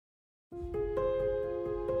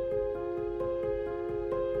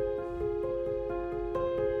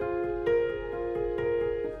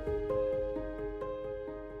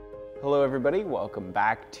everybody. Welcome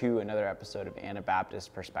back to another episode of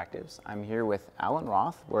Anabaptist Perspectives. I'm here with Alan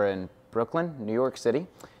Roth. We're in Brooklyn, New York City,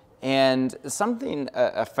 and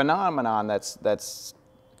a phenomenon that's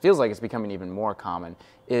feels like it's becoming even more common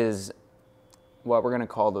is what we're going to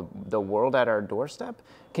call the world at our doorstep.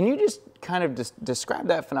 Can you just kind of describe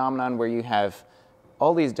that phenomenon where you have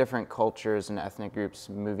all these different cultures and ethnic groups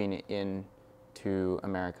moving into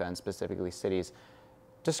America and specifically cities?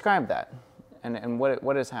 Describe that. And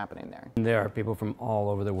what is happening there? There are people from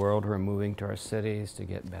all over the world who are moving to our cities to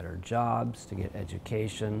get better jobs, to get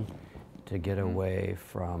education, to get away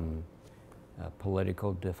from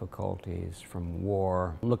political difficulties, from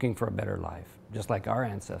war, looking for a better life, just like our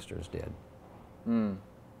ancestors did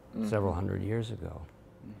several hundred years ago.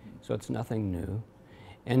 So it's nothing new.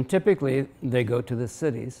 And typically they go to the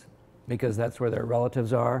cities because that's where their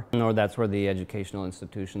relatives are, or that's where the educational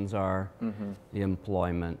institutions are, the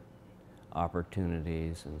employment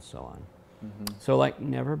opportunities, and so on. So like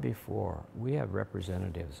never before, we have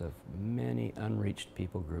representatives of many unreached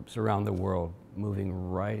people groups around the world moving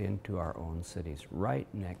right into our own cities, right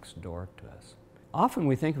next door to us. Often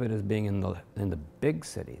we think of it as being in the big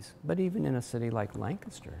cities, but even in a city like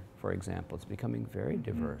Lancaster, for example, it's becoming very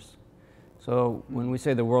diverse. So when we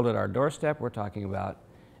say the world at our doorstep, we're talking about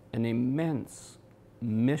an immense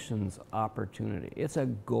missions opportunity. It's a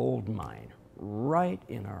gold mine right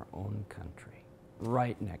in our own country,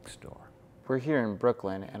 right next door. We're here in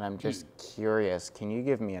Brooklyn, and I'm just curious, can you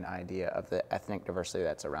give me an idea of the ethnic diversity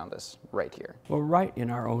that's around us right here? Well, right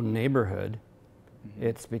in our own neighborhood,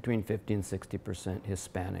 it's between 50 and 60%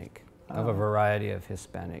 Hispanic, of a variety of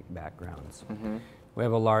Hispanic backgrounds. We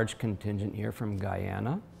have a large contingent here from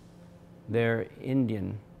Guyana. They're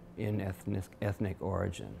Indian in ethnic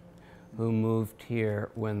origin, who moved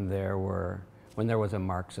here when there was a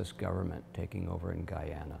Marxist government taking over in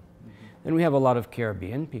Guyana. Then we have a lot of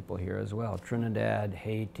Caribbean people here as well, Trinidad,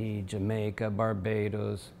 Haiti, Jamaica,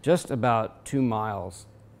 Barbados. Just about 2 miles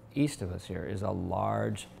east of us here is a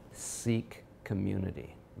large Sikh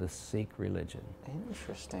community, the Sikh religion.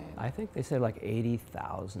 Interesting. I think they say like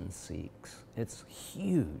 80,000 Sikhs. It's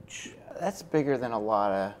huge. That's bigger than a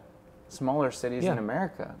lot of smaller cities in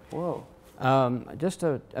America. Whoa. Just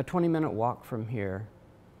a 20-minute walk from here,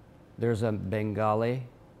 there's a Bengali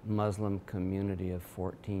Muslim community of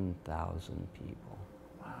 14,000 people.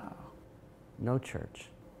 Wow. No church.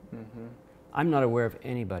 I'm not aware of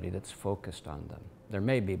anybody that's focused on them. There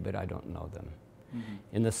may be, but I don't know them.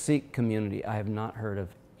 In the Sikh community, I have not heard of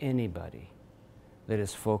anybody that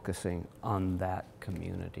is focusing on that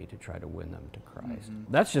community to try to win them to Christ.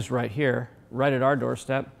 That's just right here, right at our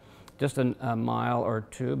doorstep. Just a mile or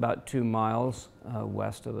two, about 2 miles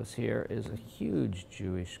west of us here, is a huge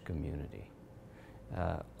Jewish community,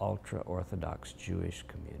 ultra-Orthodox Jewish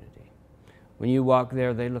community. When you walk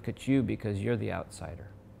there, they look at you because you're the outsider.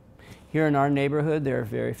 Here in our neighborhood, there are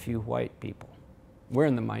very few white people. We're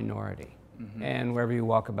in the minority. And wherever you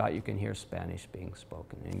walk about, you can hear Spanish being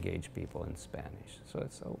spoken, engage people in Spanish. So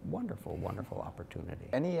it's a wonderful, wonderful opportunity.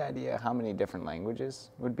 Any idea how many different languages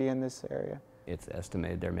would be in this area? It's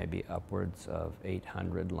estimated there may be upwards of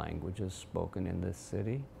 800 languages spoken in this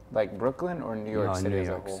city. Like Brooklyn or New York City New as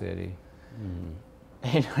a York whole? City.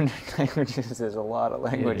 800 languages is a lot of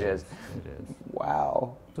languages. It is.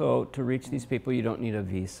 Wow. So to reach these people, you don't need a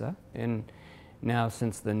visa. And now,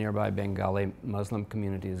 since the nearby Bengali Muslim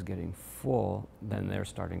community is getting full, then they're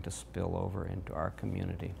starting to spill over into our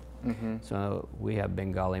community. So we have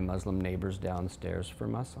Bengali Muslim neighbors downstairs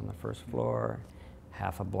from us on the first floor.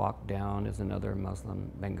 Half a block down is another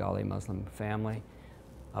Bengali Muslim family.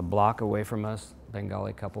 A block away from us,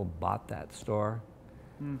 Bengali couple bought that store.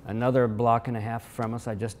 Another block and a half from us,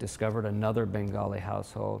 I just discovered another Bengali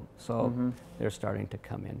household. So they're starting to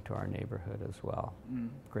come into our neighborhood as well.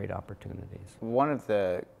 Great opportunities. One of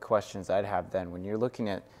the questions I'd have then, when you're looking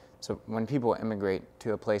at, so when people immigrate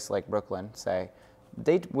to a place like Brooklyn, say,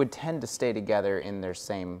 they would tend to stay together in their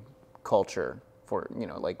same culture for,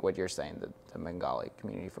 like what you're saying, the Bengali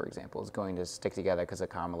community, for example, is going to stick together because of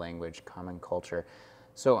common language, common culture.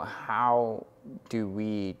 So how do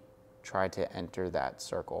we try to enter that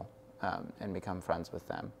circle and become friends with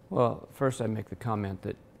them? Well, first I make the comment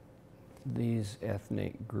that these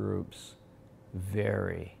ethnic groups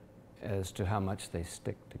vary as to how much they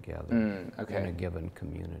stick together in a given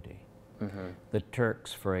community. The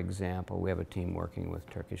Turks, for example, we have a team working with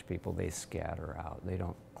Turkish people, they scatter out. They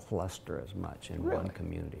don't cluster as much in one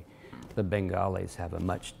community. The Bengalis have a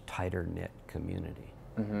much tighter knit community.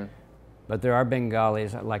 But there are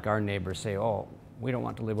Bengalis, like our neighbors say, oh, We don't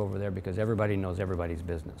want to live over there because everybody knows everybody's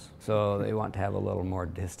business. So they want to have a little more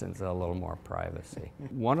distance, a little more privacy.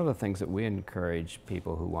 One of the things that we encourage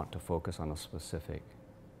people who want to focus on a specific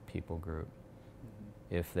people group,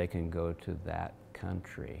 if they can go to that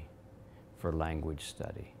country for language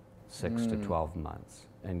study, 6 to 12 months,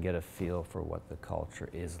 and get a feel for what the culture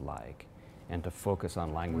is like, and to focus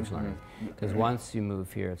on language learning. Because once you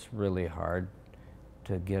move here, it's really hard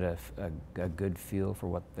to get a good feel for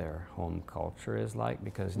what their home culture is like,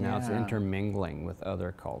 because now it's intermingling with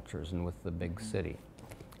other cultures and with the big city.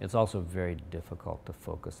 It's also very difficult to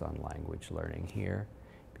focus on language learning here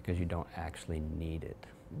because you don't actually need it.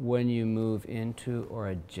 When you move into or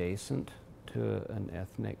adjacent to an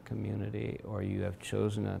ethnic community, or you have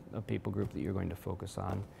chosen a people group that you're going to focus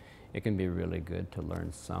on, it can be really good to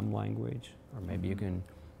learn some language, or maybe you can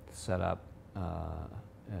set up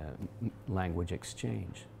language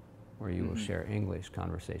exchange, where you will share English,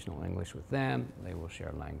 conversational English with them, they will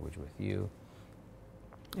share language with you.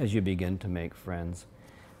 As you begin to make friends,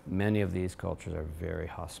 many of these cultures are very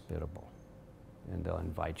hospitable, and they'll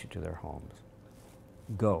invite you to their homes.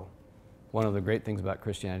 Go. One of the great things about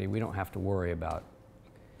Christianity, we don't have to worry about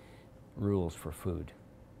rules for food.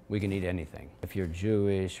 We can eat anything. If you're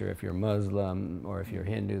Jewish, or if you're Muslim, or if you're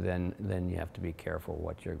Hindu, then you have to be careful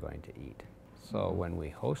what you're going to eat. So when we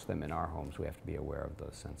host them in our homes, we have to be aware of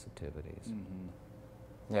those sensitivities.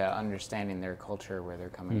 Yeah, understanding their culture, where they're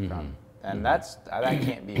coming from. And that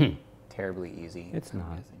can't be terribly easy. It's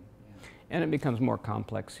not. And it becomes more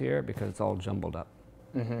complex here because it's all jumbled up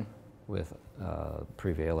with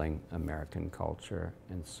prevailing American culture.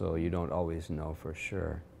 And so you don't always know for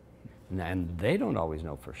sure. And they don't always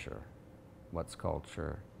know for sure what's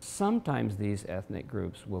culture. Sometimes these ethnic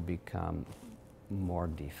groups will become more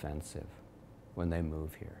defensive when they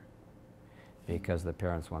move here, because the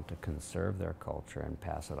parents want to conserve their culture and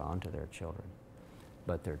pass it on to their children.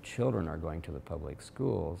 But their children are going to the public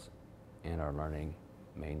schools and are learning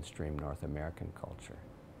mainstream North American culture.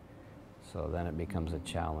 So then it becomes a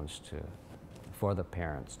challenge for the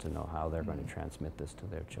parents to know how they're going to transmit this to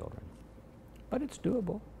their children. But it's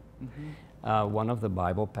doable. One of the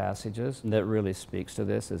Bible passages that really speaks to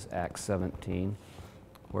this is Acts 17,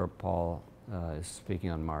 where Paul is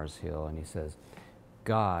speaking on Mars Hill, and he says,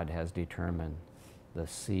 God has determined the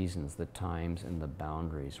seasons, the times, and the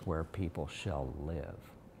boundaries where people shall live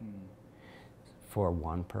for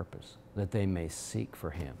one purpose, that they may seek for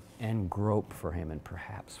him and grope for him and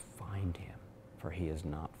perhaps find him, for he is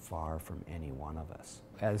not far from any one of us.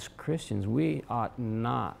 As Christians, we ought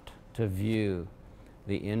not to view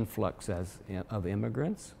the influx of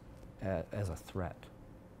immigrants as a threat.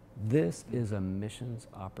 This is a missions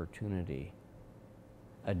opportunity,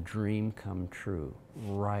 a dream come true,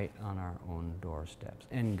 right on our own doorsteps.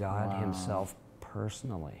 And God himself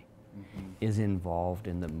personally is involved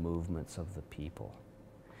in the movements of the people.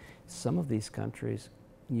 Some of these countries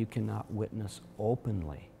you cannot witness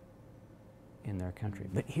openly in their country,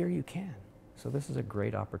 but here you can. So this is a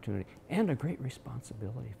great opportunity and a great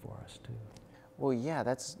responsibility for us too. Well, yeah,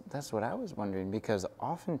 that's what I was wondering, because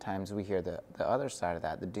oftentimes we hear the other side of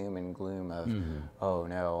that, the doom and gloom of, oh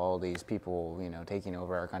no, all these people, taking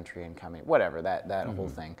over our country and coming, whatever, that whole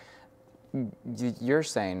thing. You're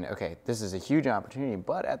saying, okay, this is a huge opportunity,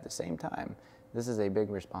 but at the same time, this is a big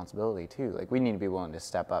responsibility too. Like, we need to be willing to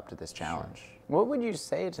step up to this challenge. Sure. What would you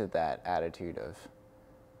say to that attitude of,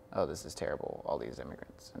 oh, this is terrible, all these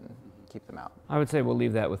immigrants, and keep them out? I would say we'll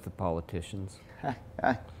leave that with the politicians.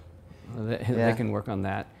 They can work on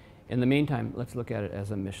that. In the meantime, let's look at it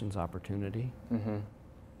as a missions opportunity.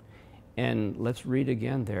 And let's read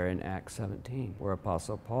again there in Acts 17, where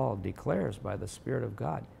Apostle Paul declares by the Spirit of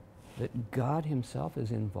God that God himself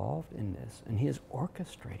is involved in this, and he is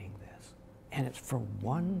orchestrating this. And it's for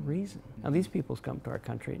one reason. Now, these peoples come to our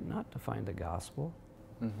country not to find the gospel,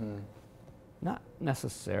 not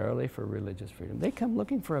necessarily for religious freedom. They come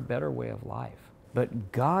looking for a better way of life.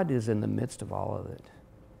 But God is in the midst of all of it,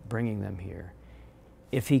 bringing them here.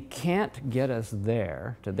 If he can't get us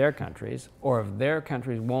there, to their countries, or if their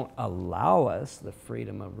countries won't allow us the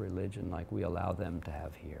freedom of religion like we allow them to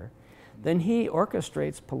have here, then he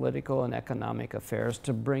orchestrates political and economic affairs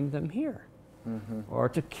to bring them here, or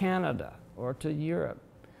to Canada, or to Europe,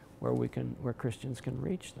 where Christians can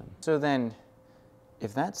reach them. So then,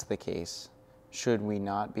 if that's the case, should we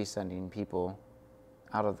not be sending people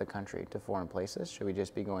out of the country to foreign places? Should we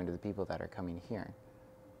just be going to the people that are coming here?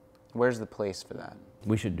 Where's the place for that?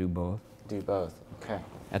 We should do both. Do both, okay.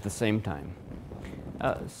 At the same time.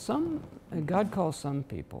 God calls some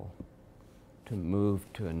people to move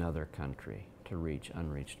to another country to reach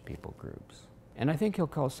unreached people groups. And I think he'll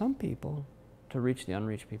call some people to reach the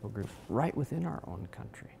unreached people groups right within our own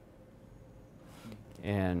country.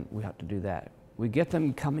 And we have to do that. We get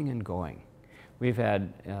them coming and going. We've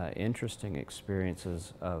had interesting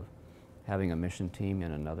experiences of having a mission team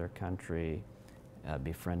in another country,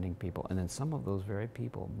 befriending people, and then some of those very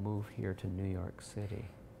people move here to New York City,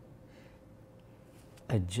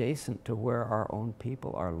 adjacent to where our own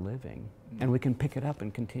people are living, and we can pick it up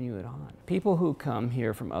and continue it on. People who come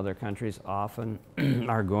here from other countries often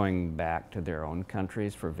are going back to their own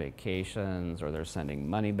countries for vacations, or they're sending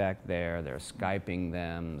money back there, they're Skyping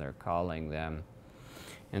them, they're calling them.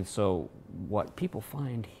 And so what people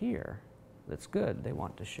find here that's good, they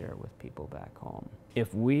want to share with people back home.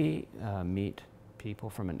 If we meet people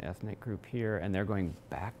from an ethnic group here and they're going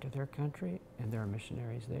back to their country and there are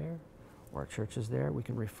missionaries there or churches there, we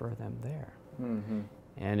can refer them there. Mm-hmm.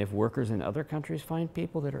 And if workers in other countries find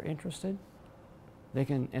people that are interested, they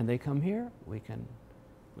come here, we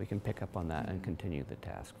can pick up on that and continue the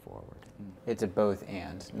task forward. It's a both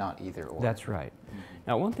and, not either or. That's right.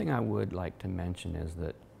 Now, one thing I would like to mention is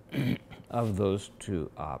that of those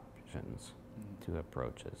two options, two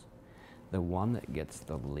approaches, the one that gets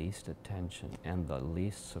the least attention and the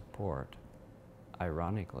least support,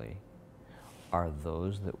 ironically, are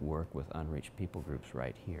those that work with unreached people groups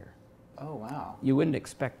right here. Oh, wow. You wouldn't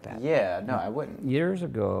expect that. Yeah, no, I wouldn't. Years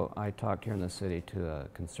ago, I talked here in the city to a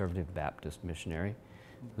conservative Baptist missionary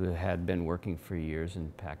who had been working for years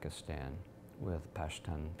in Pakistan with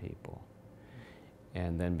Pashtun people.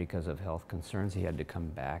 And then because of health concerns, he had to come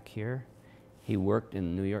back here. He worked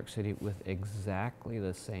in New York City with exactly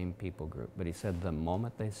the same people group, but he said the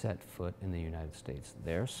moment they set foot in the United States,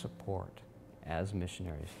 their support as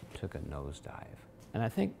missionaries took a nosedive. And I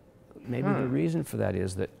think maybe the reason for that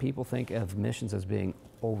is that people think of missions as being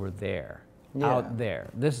over there, out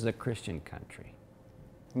there. This is a Christian country,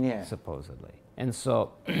 supposedly. And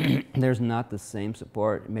so there's not the same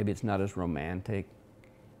support. Maybe it's not as romantic.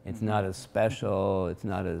 It's not as special. It's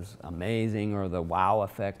not as amazing, or the wow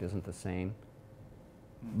effect isn't the same.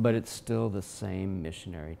 But it's still the same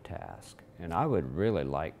missionary task. And I would really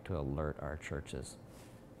like to alert our churches,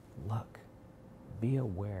 look, be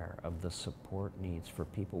aware of the support needs for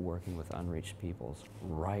people working with unreached peoples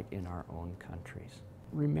right in our own countries.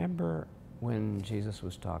 Remember when Jesus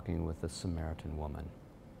was talking with the Samaritan woman,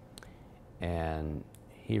 and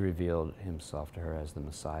he revealed himself to her as the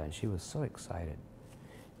Messiah, and she was so excited.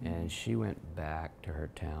 And she went back to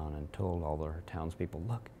her town and told all of her townspeople,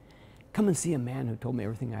 look, come and see a man who told me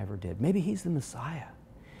everything I ever did. Maybe he's the Messiah.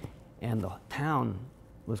 And the town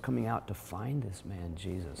was coming out to find this man,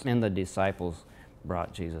 Jesus. And the disciples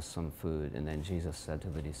brought Jesus some food, and then Jesus said to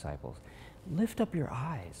the disciples, lift up your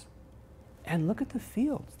eyes and look at the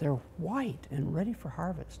fields. They're white and ready for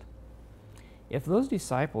harvest. If those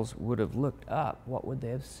disciples would have looked up, what would they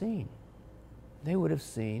have seen? They would have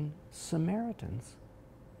seen Samaritans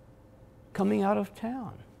coming out of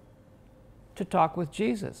town to talk with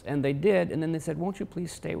Jesus. And they did, and then they said, won't you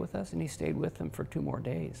please stay with us? And he stayed with them for 2 more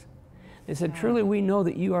days. They said, truly we know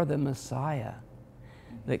that you are the Messiah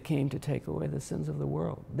that came to take away the sins of the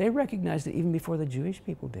world. They recognized it even before the Jewish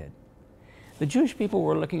people did. The Jewish people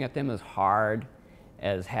were looking at them as hard,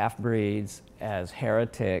 as half-breeds, as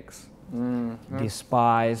heretics,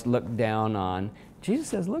 despised, looked down on. Jesus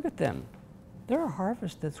says, look at them. They're a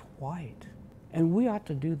harvest that's white. And we ought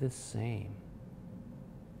to do the same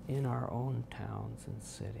in our own towns and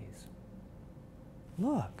cities.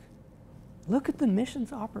 Look at the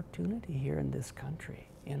missions opportunity here in this country,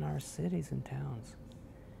 in our cities and towns.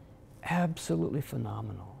 Absolutely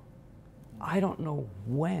phenomenal. I don't know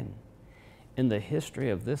when in the history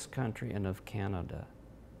of this country and of Canada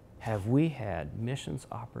have we had missions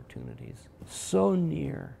opportunities so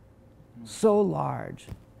near, so large,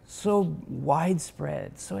 so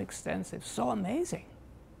widespread, so extensive, so amazing.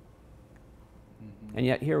 And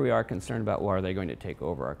yet here we are concerned about, well, are they going to take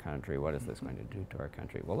over our country? What is this going to do to our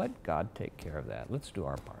country? Well, let God take care of that. Let's do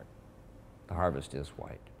our part. The harvest is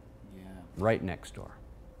white, right next door.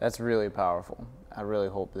 That's really powerful. I really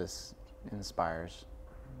hope this inspires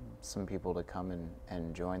some people to come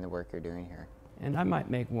and join the work you're doing here. And I might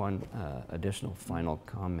make one additional final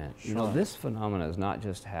comment. You know, this phenomena is not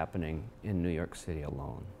just happening in New York City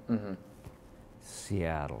alone.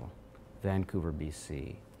 Seattle, Vancouver,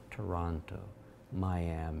 BC, Toronto,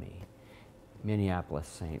 Miami, Minneapolis,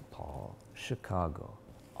 St. Paul, Chicago,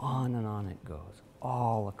 on and on it goes,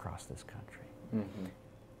 all across this country,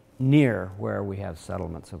 near where we have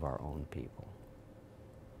settlements of our own people.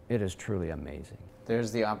 It is truly amazing.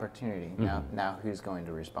 There's the opportunity. Now who's going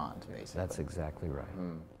to respond, basically? That's exactly right.